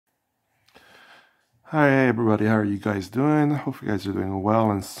Hi everybody, how are you guys doing? Hope you guys are doing well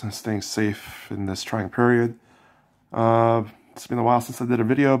and staying safe in this trying period. It's been a while since I did a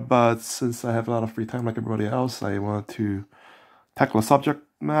video, but since I have a lot of free time like everybody else, I want to tackle a subject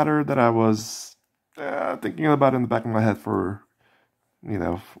matter that I was thinking about in the back of my head for,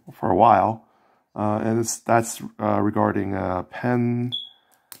 for a while. And that's regarding pen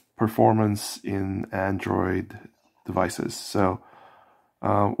performance in Android devices. So,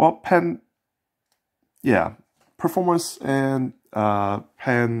 pen... Yeah, performance and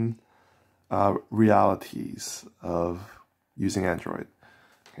pen realities of using Android.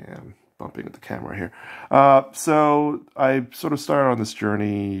 Okay, I'm bumping the camera here. So I sort of started on this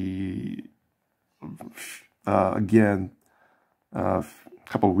journey again a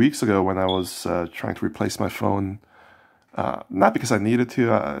couple of weeks ago when I was trying to replace my phone. Not because I needed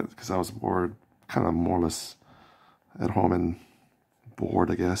to, because I was bored, kind of more or less at home and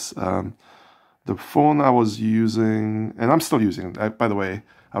bored, I guess. The phone I was using, and I'm still using, by the way,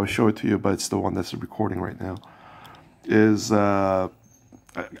 I will show it to you, but it's the one that's recording right now, is, I'm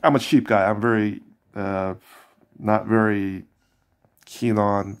a cheap guy. I'm very, not very keen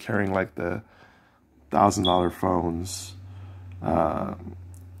on carrying like the $1,000 phones,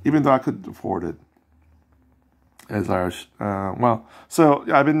 even though I could afford it. As I was, so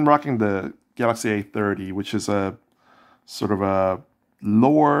I've been rocking the Galaxy A30, which is a sort of a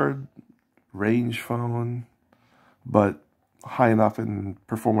lower range phone, but high enough in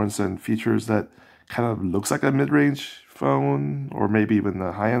performance and features that kind of looks like a mid-range phone, or maybe even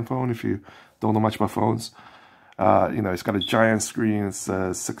a high-end phone if you don't know much about phones. It's got a giant screen. It's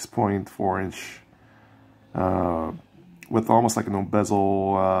a 6.4-inch with almost like no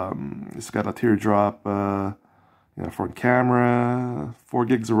bezel. It's got a teardrop, front camera, 4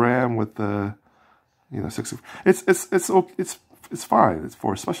 gigs of RAM with 60. It's fine. It's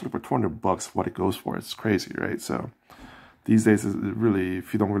especially for $200 what it goes for. It's crazy, right? So these days, it really,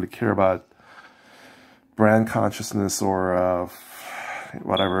 if you don't really care about brand consciousness or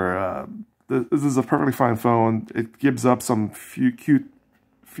whatever, this is a perfectly fine phone. It gives up some few key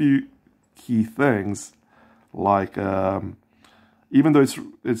things, like even though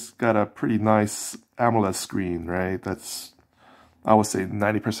it's got a pretty nice AMOLED screen, right? That's, I would say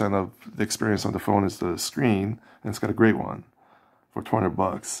 90% of the experience on the phone is the screen, and it's got a great one for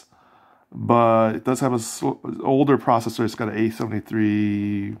 $200. But it does have an older processor. It's got an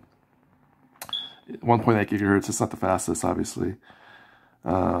A73, 1.8 gigahertz. It's not the fastest, obviously.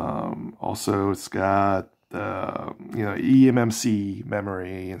 Also, it's got eMMC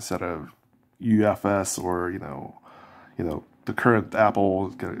memory instead of UFS, or the current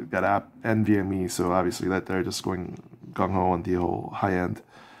Apple got app NVMe. So obviously that they're just going gung ho on the whole high end.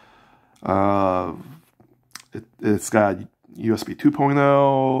 It's got USB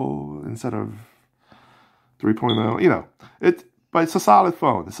 2.0 instead of 3.0. But it's a solid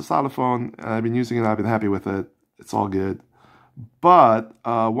phone. It's a solid phone. I've been using it. I've been happy with it. It's all good. But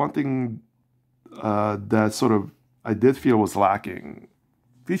one thing that sort of I did feel was lacking,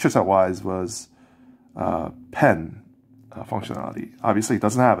 feature set wise, was pen functionality. Obviously, it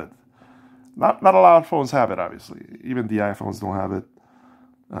doesn't have it. Not a lot of phones have it. Obviously, even the iPhones don't have it.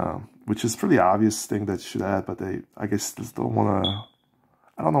 Which is a pretty obvious thing that should add, but I guess, just don't want to.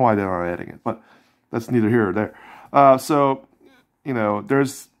 I don't know why they're not adding it, but that's neither here or there. So,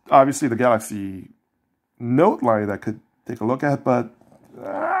 there's obviously the Galaxy Note line that I could take a look at, but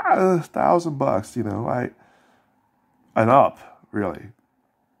 $1,000, and up, really.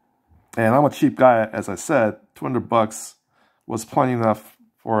 And I'm a cheap guy, as I said. $200 was plenty enough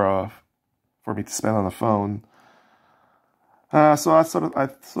for me to spend on a phone. So I sort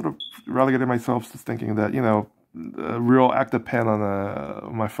of relegated myself to thinking that, a real active pen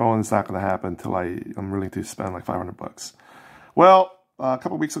on my phone is not going to happen until I'm willing to spend like $500. Well, a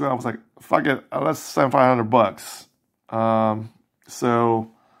couple weeks ago I was like, fuck it, let's spend $500.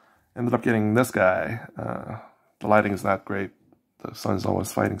 So ended up getting this guy. The lighting is not great. The sun is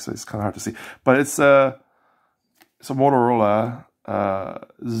always fighting, so it's kind of hard to see. But it's a Motorola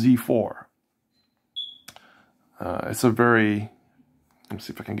Z4. It's a very, let me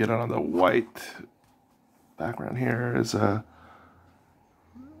see if I can get it on the white background here. It's a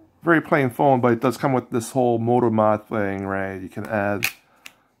very plain phone, but it does come with this whole Moto mod thing, right? You can add,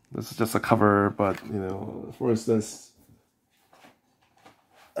 this is just a cover, but, for instance,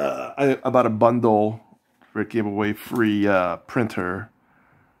 I bought a bundle where it gave away free printer,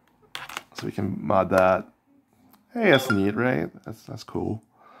 so we can mod that. Hey, that's neat, right? That's cool.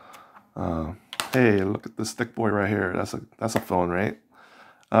 Hey, look at this stick boy right here. That's a phone, right?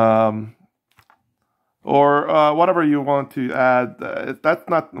 Or whatever you want to add. That's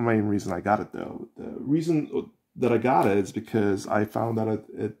not the main reason I got it, though. The reason that I got it is because I found that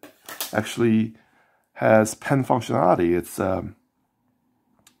it actually has pen functionality. It's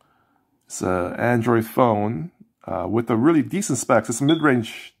an Android phone with a really decent specs. It's a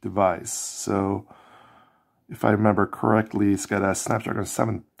mid-range device, so if I remember correctly, it's got a Snapdragon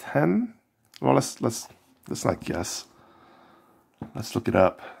 710. Well, let's not guess. Let's look it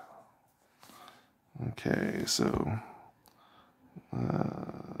up. Okay, so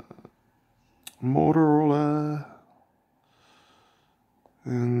Motorola,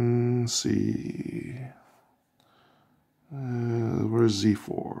 and let's see, where's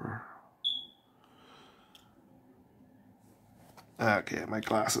Z4? Okay, my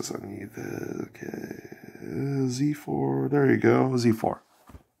glasses, I need, okay, Z4, there you go, Z4.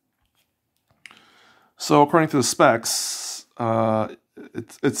 So according to the specs,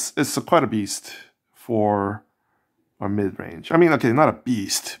 it's quite a beast for a mid-range. I mean, okay, not a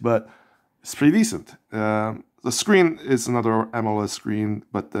beast, but it's pretty decent. The screen is another AMOLED screen,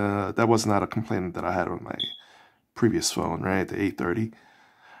 but that was not a complaint that I had on my previous phone, right? The 830.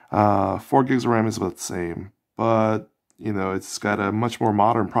 4 gigs of RAM is about the same, but you know, it's got a much more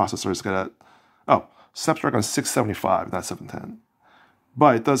modern processor. It's got a Snapdragon 675, not 710,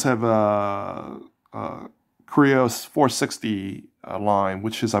 but it does have a Korea's 460 line,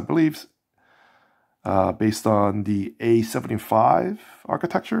 which is, I believe, based on the A75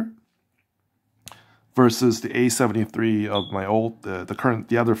 architecture versus the A73 of my old,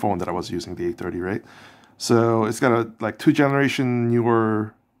 the other phone that I was using, the 830, right? So it's got like generation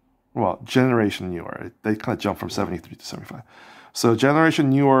newer. They kind of jump from 73 to 75. So generation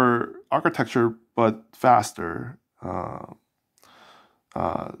newer architecture, but faster.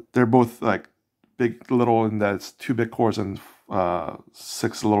 They're both like big, little, and that's 2 big cores and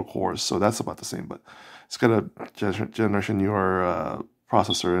 6 little cores. So that's about the same, but it's got a generation newer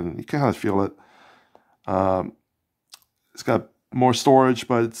processor, and you can kind of feel it. It's got more storage,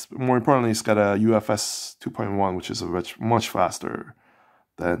 but more importantly, it's got a UFS 2.1, which is a much faster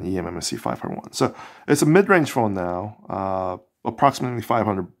than eMMC 5.1. So it's a mid-range phone now, approximately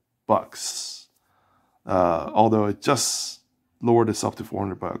 $500. Although it just lowered itself to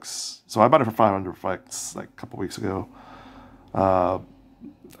 $400. So I bought it for $500 like a couple weeks ago. I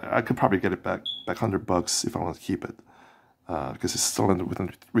could probably get it back $100 if I want to keep it, because it's still within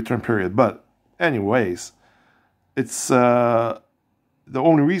the return period. But anyways, it's the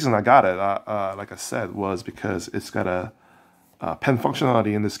only reason I got it, like I said, was because it's got a pen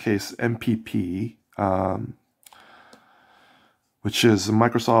functionality, in this case MPP, which is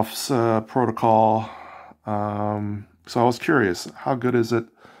Microsoft's protocol. So I was curious, how good is it?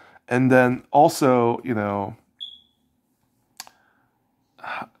 And then also, you know,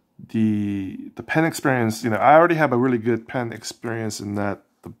 the pen experience. You know, I already have a really good pen experience in that,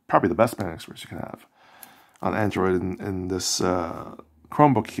 probably the best pen experience you can have on Android in this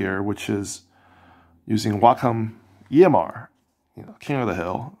Chromebook here, which is using Wacom EMR. You know, king of the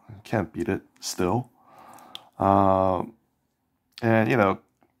hill, can't beat it still. And you know,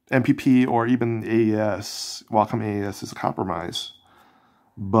 MPP or even AES, Wacom AES is a compromise.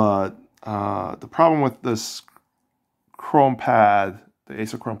 But the problem with this Chromepad, the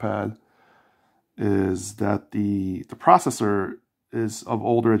Acer Chromepad, is that the processor is of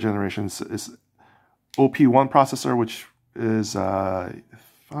older generations. Is OP1 processor, which is,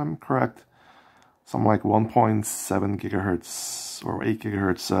 if I'm correct, something like 1.7 gigahertz or 8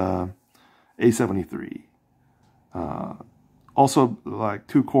 gigahertz A73. Also like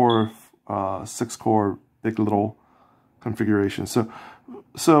 2-core, 6-core, big little configuration. So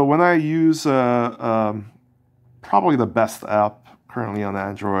when I use probably the best app currently on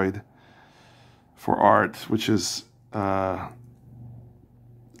Android for art, which is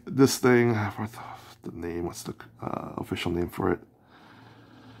this thing, what's the name? What's the official name for it?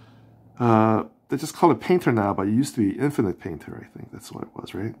 They just call it Painter now, but it used to be Infinite Painter. I think that's what it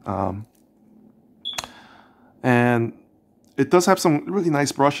was, right? And it does have some really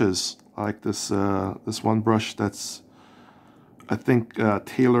nice brushes, like this this one brush that's, I think,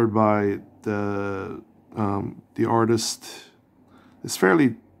 tailored by the artist. It's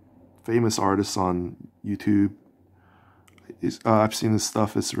fairly famous artist on YouTube. I've seen his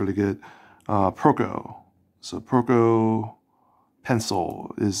stuff. It's really good. Proco. So Proco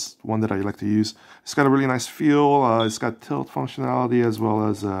pencil is one that I like to use. It's got a really nice feel. It's got tilt functionality as well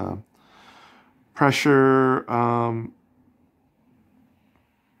as pressure.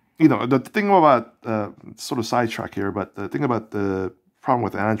 You know, the thing about, sort of sidetrack here, but the thing about the problem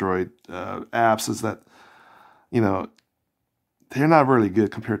with Android apps is that, you know, they're not really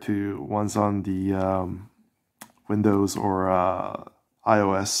good compared to ones on the Windows or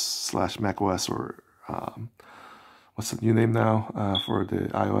iOS / macOS or what's the new name now for the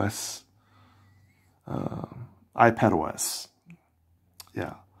iOS? iPad OS.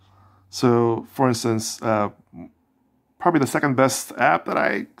 Yeah. So, for instance, probably the second best app that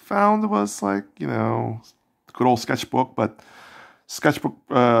I found was like, you know, good old Sketchbook, but Sketchbook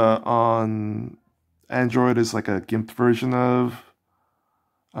on Android is like a GIMP version of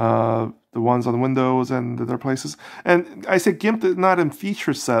the ones on Windows and the other places. And I say GIMP not in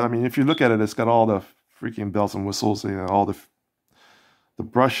feature set. I mean, if you look at it, it's got all the freaking bells and whistles. You know, all the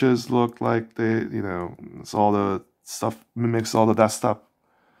brushes look like they, you know, it's all the stuff mimics all the desktop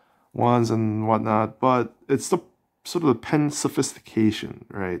ones and whatnot. But it's the sort of the pen sophistication,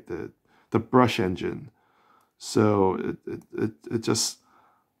 right? The brush engine. So it just,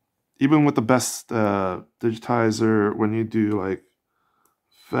 even with the best digitizer, when you do like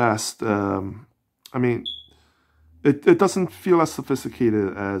fast, I mean, it doesn't feel as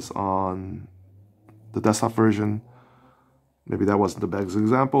sophisticated as on the desktop version. Maybe that wasn't the best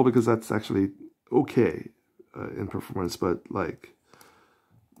example because that's actually okay in performance, but like,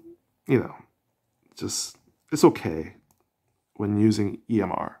 you know, just it's okay when using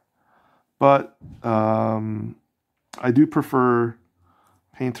EMR. But I do prefer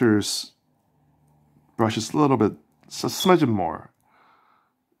Painter's brushes a little bit, just a smidgen more.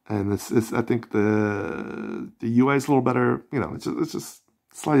 And it's I think the UI is a little better. You know, it's just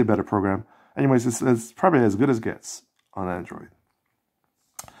slightly better program. Anyways, it's probably as good as it gets on Android.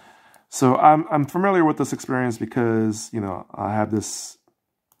 So I'm familiar with this experience because, you know, I have this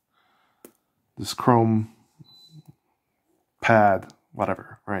Chromepad,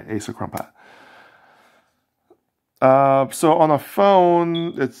 whatever, right? Acer Chromepad. So on a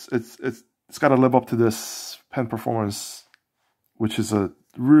phone, it's got to live up to this pen performance, which is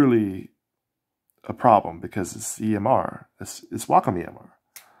really a problem because it's EMR. It's Wacom EMR.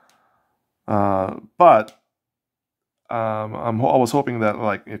 But I was hoping that,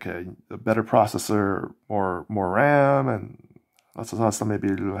 like, okay, a better processor, more RAM, and lots of other stuff, maybe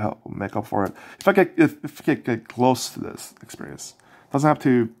it'll help make up for it. If I get close to this experience, it doesn't have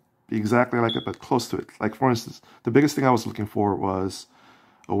to be exactly like it, but close to it. Like, for instance, the biggest thing I was looking for was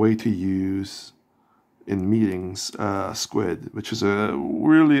a way to use in meetings Squid, which is a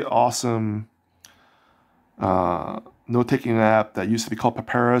really awesome note-taking app that used to be called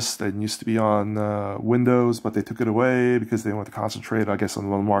Papyrus, that used to be on Windows, but they took it away because they wanted to concentrate, I guess, on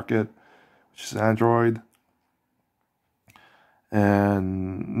one market, which is Android.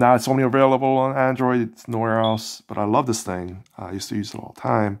 And now it's only available on Android. It's nowhere else. But I love this thing. I used to use it all the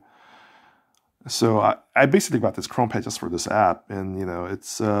time. So I basically got this Chromepad just for this app, and you know,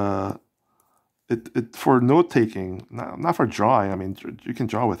 it's it for note taking, not for drawing. I mean, you can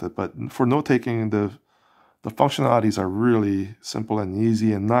draw with it, but for note taking, the functionalities are really simple and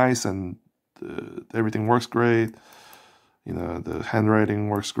easy and nice, and everything works great. You know, the handwriting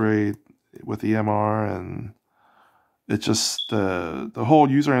works great with EMR, and it just the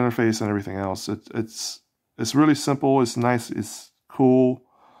whole user interface and everything else. It's really simple. It's nice. It's cool.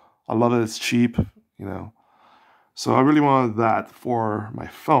 I love it. It's cheap. You know, so I really wanted that for my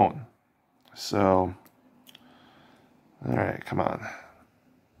phone. So, all right, come on.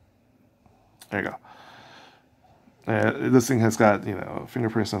 There you go. This thing has got, you know,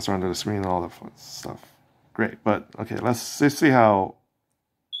 fingerprint sensor under the screen and all that fun stuff. Great, but okay, let's see how.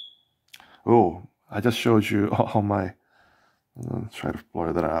 Oh, I just showed you all my. I'm try to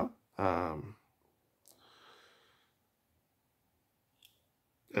blur that out.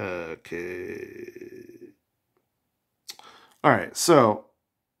 Okay. All right, so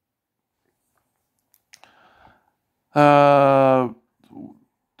the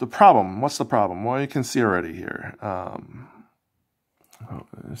problem. What's the problem? Well, you can see already here.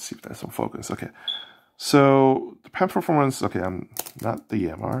 Let's see if that's on focus. Okay, so the pen performance. Okay, I'm not the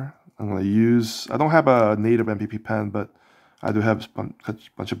EMR. I'm going to use. I don't have a native MPP pen, but I do have a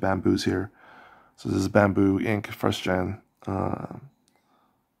bunch of Bamboos here. So this is Bamboo Ink first gen,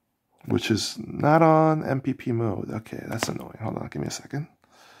 which is not on MPP mode. Okay, that's annoying. Hold on, give me a second.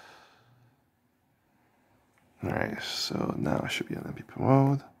 All right, so now I should be on MPP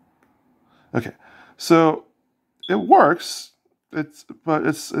mode. Okay, so it works. But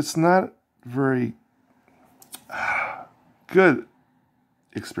it's not very good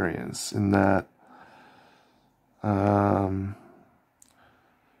experience in that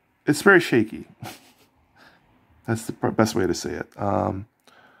it's very shaky. That's the best way to say it.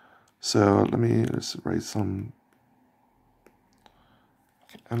 So let me just write some.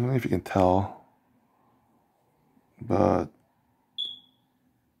 I don't know if you can tell, but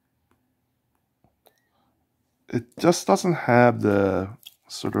it just doesn't have the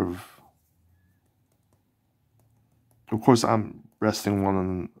sort of Of course, I'm resting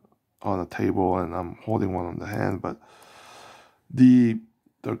one on a table and I'm holding one on the hand, but the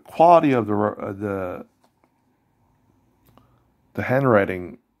quality of the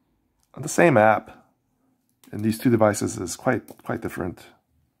handwriting on the same app in these two devices is quite different.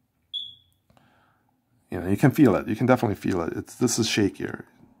 You know, you can feel it. You can definitely feel it. This is shakier.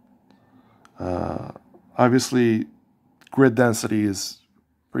 Obviously, grid density is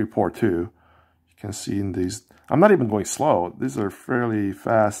pretty poor too. You can see in these. I'm not even going slow. These are fairly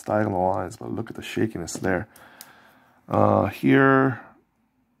fast diagonal lines, but look at the shakiness there. Here,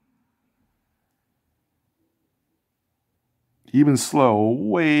 even slow,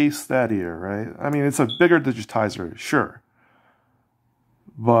 way steadier, right? I mean, it's a bigger digitizer, sure,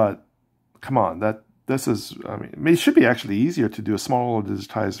 but come on, this is. I mean, it should be actually easier to do a smaller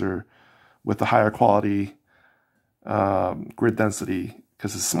digitizer with the higher quality grid density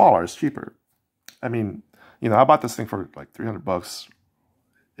because it's smaller, it's cheaper. I mean, you know, I bought this thing for like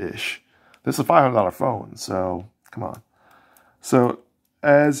 $300-ish. This is a $500 phone, so come on. So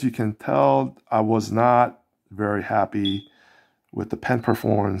as you can tell, I was not very happy with the pen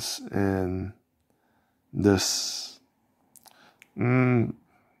performance in this mid-range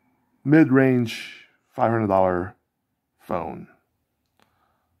 $500 phone.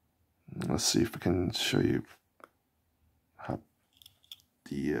 Let's see if I can show you how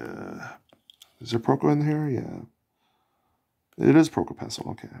the is there Proco in here? Yeah, it is Proco pencil.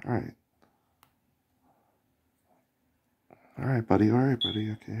 Okay, all right, buddy. All right,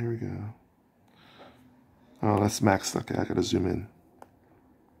 buddy. Okay, here we go. Oh, that's maxed. Okay, I gotta zoom in.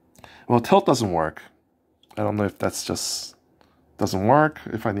 Well, tilt doesn't work. I don't know if that's just doesn't work.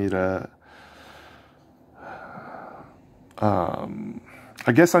 If I need a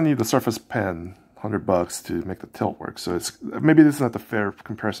I guess I need the Surface Pen, $100 to make the tilt work. So it's maybe this is not the fair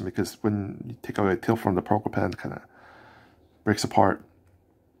comparison because when you take away tilt from the Proco Pen, it kind of breaks apart.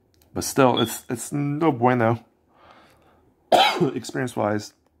 But still, it's no bueno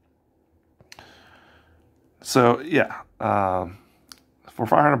experience-wise. So yeah, for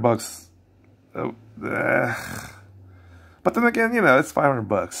 $500. But then again, you know, it's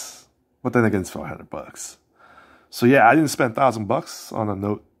 $500. But then again, it's $500. So yeah, I didn't spend $1,000 on a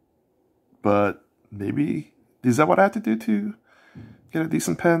Note, but maybe is that what I have to do to get a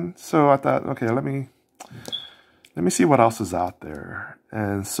decent pen? So I thought, okay, let me see what else is out there.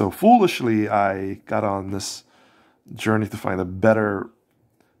 And so foolishly, I got on this journey to find a better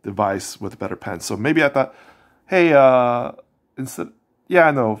device with a better pen. So maybe I thought, hey, yeah,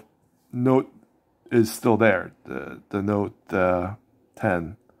 I know, Note is still there, the Note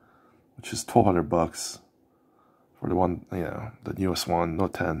 10, which is $1,200. For the one, you know, the newest one,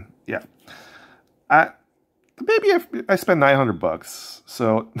 Note 10. Yeah, maybe I spent $900.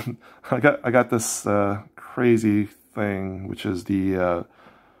 So I got this crazy thing, which is the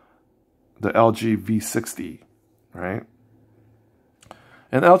LG V60, right?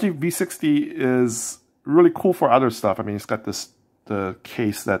 And LG V60 is really cool for other stuff. I mean, it's got the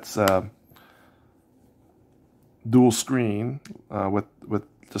case that's dual screen with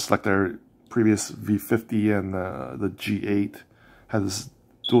just like their previous V50 and the G8 has this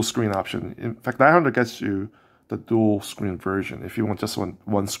dual screen option. In fact, $900 gets you the dual screen version. If you want just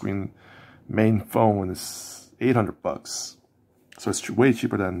one screen main phone, it's $800. So it's way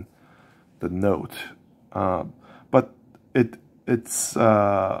cheaper than the Note. But it's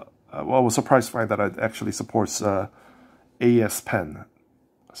well, I was surprised to find that it actually supports AES Pen.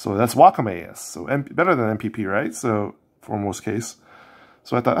 So that's Wacom AES. So better than MPP, right? So for most case.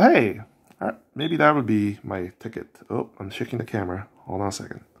 So I thought, hey, maybe that would be my ticket. Oh, I'm shaking the camera. Hold on a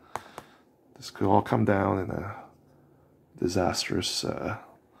second. This could all come down in a disastrous...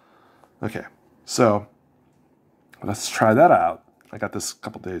 Okay, so let's try that out. I got this a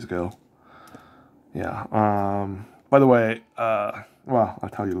couple days ago. Yeah. By the way, well, I'll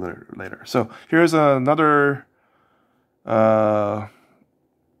tell you later. So here's another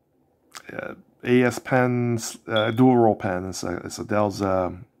AES pen, dual roll pen. It's a Dell's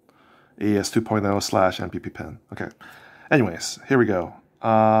AES 2.0/MPP pen. Okay. Anyways, here we go.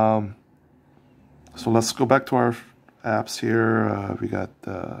 So let's go back to our apps here. We got.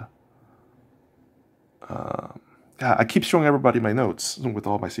 Yeah, I keep showing everybody my notes with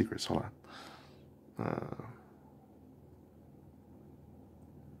all my secrets. Hold on.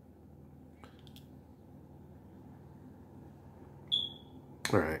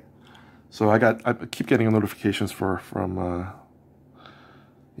 All right. So I keep getting notifications from.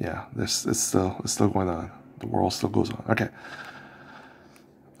 Yeah, it's still going on. The world still goes on. Okay.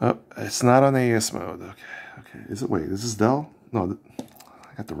 Oh, it's not on AES mode. Okay. Is it? Wait, is this Dell? No,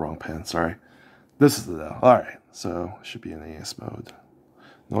 I got the wrong pen. Sorry. This is the Dell. All right, so it should be in AS mode.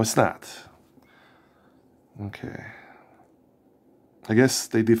 No, it's not. Okay. I guess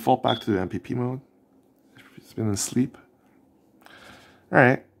they default back to the MPP mode. It's been in sleep. All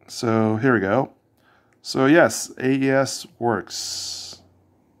right, so here we go. So yes, AES works,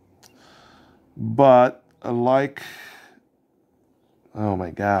 but like, oh my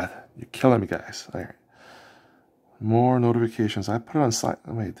God, you're killing me, guys. All right, more notifications. I put it on silent.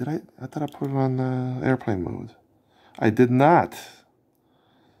 Wait, did I? I thought I put it on airplane mode. I did not.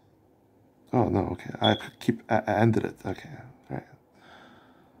 Oh no, okay. I ended it. Okay, all right.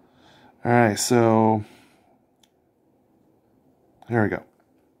 All right, so here we go.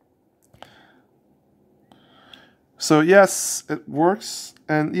 So yes, it works,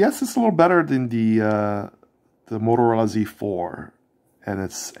 and yes, it's a little better than the Motorola Z4 and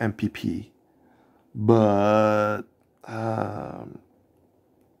its MPP, but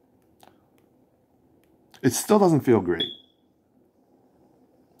it still doesn't feel great.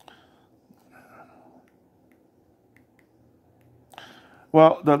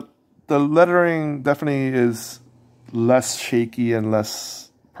 Well, the lettering definitely is less shaky and less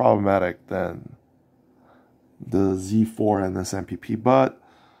problematic than the Z4 and this MPP, but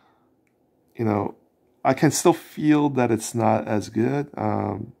you know, I can still feel that it's not as good,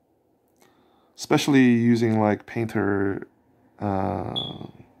 especially using like Painter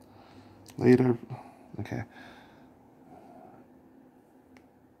later. Okay.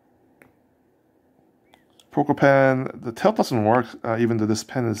 Poco pen, the tilt doesn't work, even though this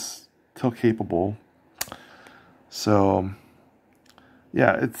pen is tilt capable. So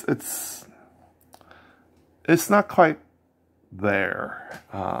yeah, it's not quite there.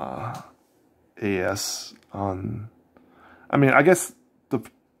 AS on, I mean, I guess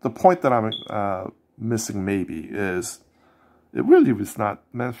the point that I'm missing maybe is it really was not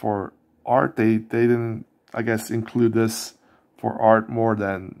meant for art. They didn't, I guess, include this for art more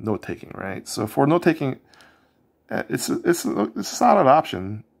than note taking, right? So for note taking, it's a solid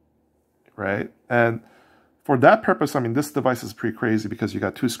option, right? And for that purpose, I mean, this device is pretty crazy because you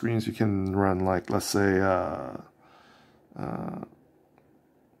got two screens. You can run, like, let's say,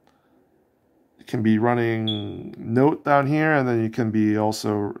 you can be running Note down here, and then you can be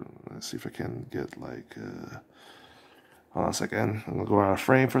also, let's see if I can get, like, hold on a second. I'm going to go out of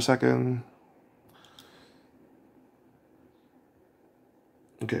frame for a second.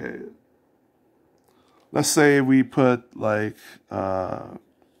 Okay. Let's say we put, like,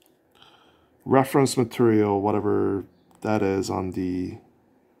 reference material, whatever that is, on the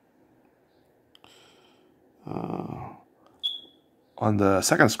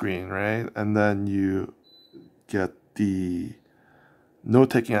second screen, right? And then you get the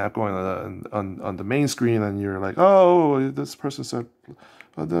note-taking app going on the main screen, and you're like, oh, this person said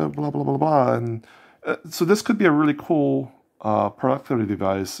blah blah blah blah blah, and so this could be a really cool productivity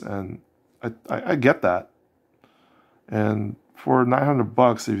device, and I get that. And for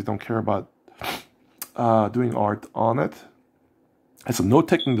 $900, if you don't care about doing art on it, it's a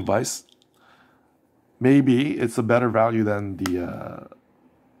note-taking device. Maybe it's a better value than the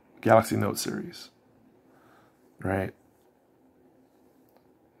Galaxy Note series, right?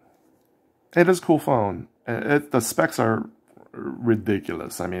 It is a cool phone. The specs are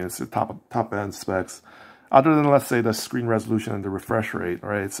ridiculous. I mean, it's the top end specs. Other than, let's say, the screen resolution and the refresh rate,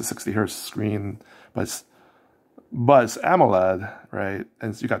 right? It's a 60 hertz screen, but it's AMOLED, right?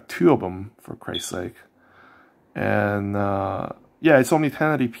 And you got two of them, for Christ's sake. And yeah, it's only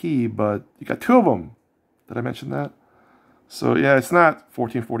 1080p, but you got two of them. Did I mention that? So yeah, it's not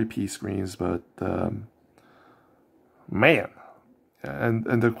 1440p screens, but man,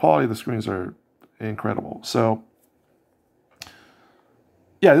 and the quality of the screens are incredible. So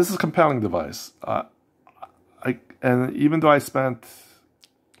yeah, this is a compelling device. And even though I spent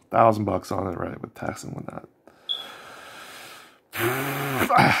 $1,000 on it, right, with tax and whatnot,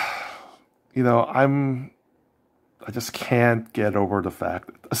 you know, I just can't get over the fact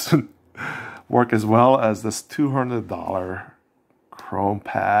it doesn't work as well as this $200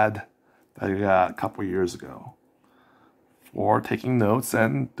 Chromepad that I got a couple years ago for taking notes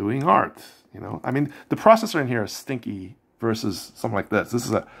and doing art. You know, I mean, the processor in here is stinky versus something like this. This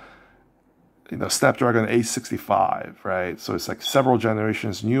is a, you know, Snapdragon 865, right? So it's like several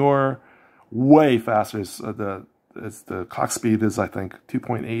generations newer, way faster. It's the clock speed is, I think,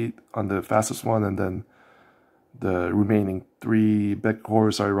 2.8 on the fastest one, and then the remaining 3 bit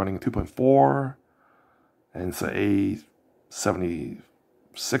cores are running 2.4, and it's a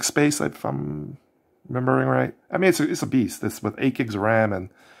A76 base, if I'm remembering right. I mean, it's a beast. It's with 8 gigs of RAM and,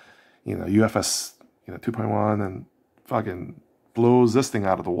 you know, UFS, you know, 2.1 and fucking blows this thing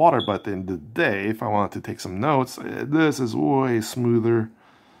out of the water. But in the day, if I wanted to take some notes, this is way smoother.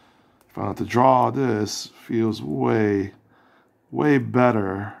 If I want to draw, this feels way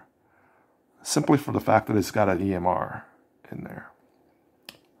better, simply for the fact that it's got an EMR in there.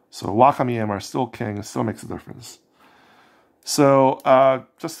 So Wacom EMR still king, it still makes a difference. So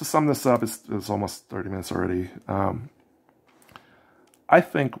just to sum this up, it's almost 30 minutes already. I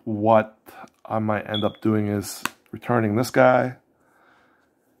think what I might end up doing is returning this guy.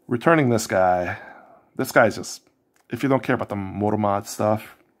 This guy's just, if you don't care about the Moto mod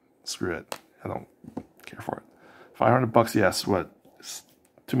stuff, screw it. I don't care for it. $500, yes, what? It's,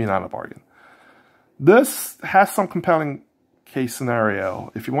 to me, not a bargain. This has some compelling case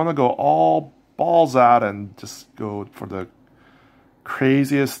scenario. If you want to go all balls out and just go for the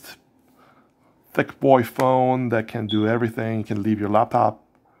craziest thick boy phone that can do everything, you can leave your laptop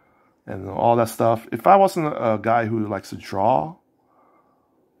and all that stuff. If I wasn't a guy who likes to draw,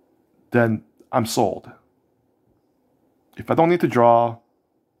 then I'm sold. If I don't need to draw,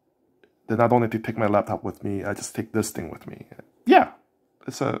 then I don't need to take my laptop with me. I just take this thing with me. Yeah,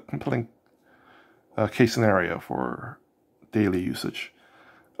 it's a compelling case scenario for daily usage.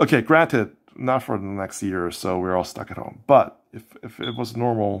 Okay, granted, not for the next year or so. We're all stuck at home. But if it was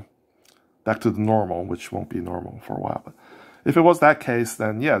normal, back to the normal, which won't be normal for a while, but if it was that case,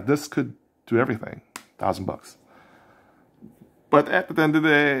 then yeah, this could do everything. $1,000. But at the end of the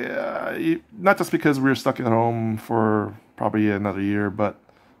day, not just because we're stuck at home for probably another year, but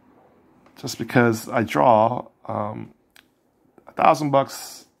just because I draw,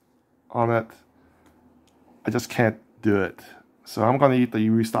 $1,000 on it, I just can't do it. So I'm going to eat the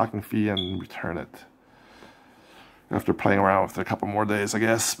restocking fee and return it after playing around with it a couple more days, I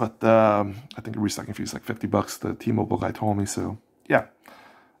guess. But I think the restocking fee is like $50, the T-Mobile guy told me. So yeah,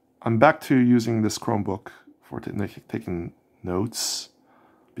 I'm back to using this Chromebook for taking notes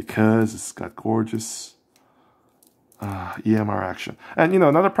because it's got gorgeous EMR action. And you know,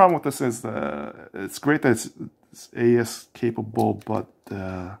 another problem with this is it's great that it's AS capable, but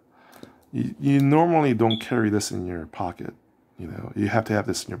you normally don't carry this in your pocket. You know, you have to have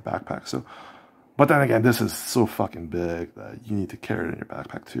this in your backpack. So, but then again, this is so fucking big that you need to carry it in your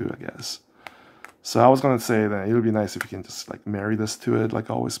backpack too, I guess. So I was gonna say that it would be nice if you can just like marry this to it like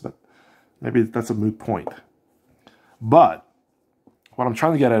always, but maybe that's a moot point. But what I'm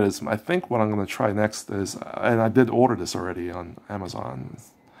trying to get at is, I think what I'm gonna try next is, and I did order this already on Amazon.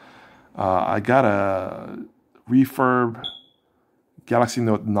 I got a refurb Galaxy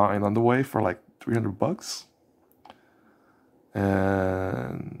Note 9 on the way for like $300.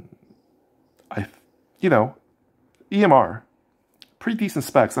 And you know, EMR, pretty decent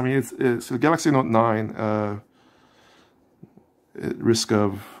specs. I mean, it's the Galaxy Note 9, at risk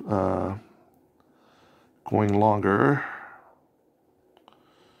of going longer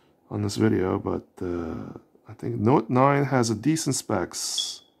on this video, but I think Note 9 has a decent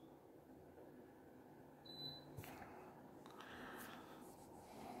specs.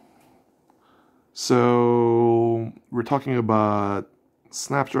 So we're talking about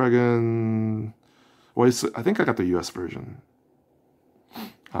Snapdragon. Well, I think I got the US version.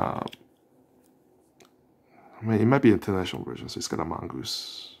 I mean, it might be international version, so it's got a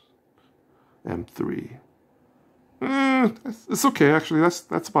Mongoose M3. It's okay, actually.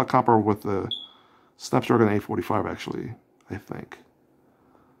 That's about comparable with the Snapdragon 845, actually, I think.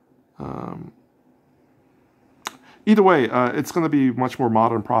 Either way, it's going to be much more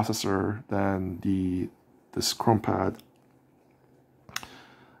modern processor than this Chromepad.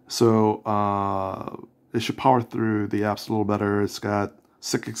 So it should power through the apps a little better. It's got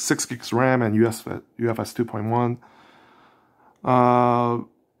 6 gigs RAM and UFS 2.1.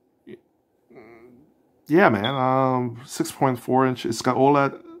 Yeah, man. 6.4 inch. It's got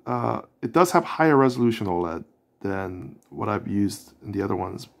OLED. It does have higher resolution OLED than what I've used in the other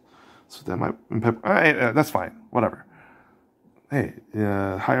ones. So that might impact. That's fine. Whatever. Hey,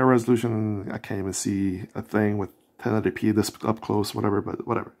 higher resolution. I can't even see a thing with 1080p this up close. Whatever. But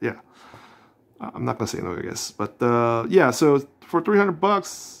whatever. Yeah. I'm not gonna say no, I guess. But yeah. So for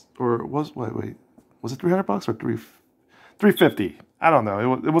 $300, or was it $300 or $350? I don't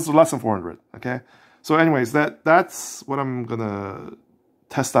know. It was less than 400. Okay. So, anyways, that's what I'm gonna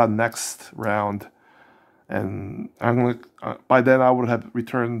test out next round. And I'm gonna, by then I would have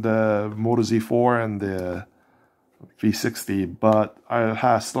returned the Moto Z4 and the V60, but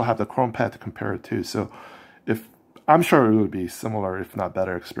I still have the Chromepad to compare it to. So I'm sure it would be similar, if not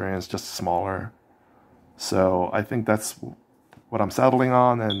better experience, just smaller. So I think that's what I'm settling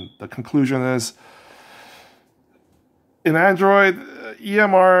on, and the conclusion is, in Android,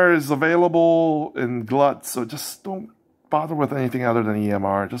 EMR is available in glut, so just don't bother with anything other than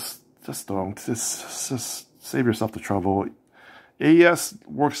EMR. Just don't. Just save yourself the trouble. AES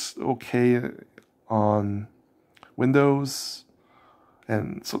works okay on Windows,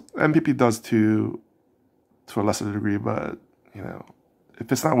 and so MPP does too, to a lesser degree. But you know,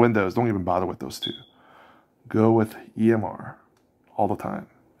 if it's not Windows, don't even bother with those two. Go with EMR all the time,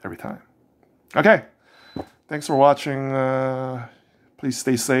 every time. Okay, thanks for watching. Please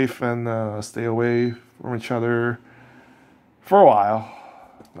stay safe and stay away from each other for a while,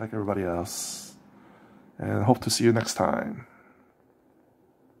 like everybody else. And hope to see you next time.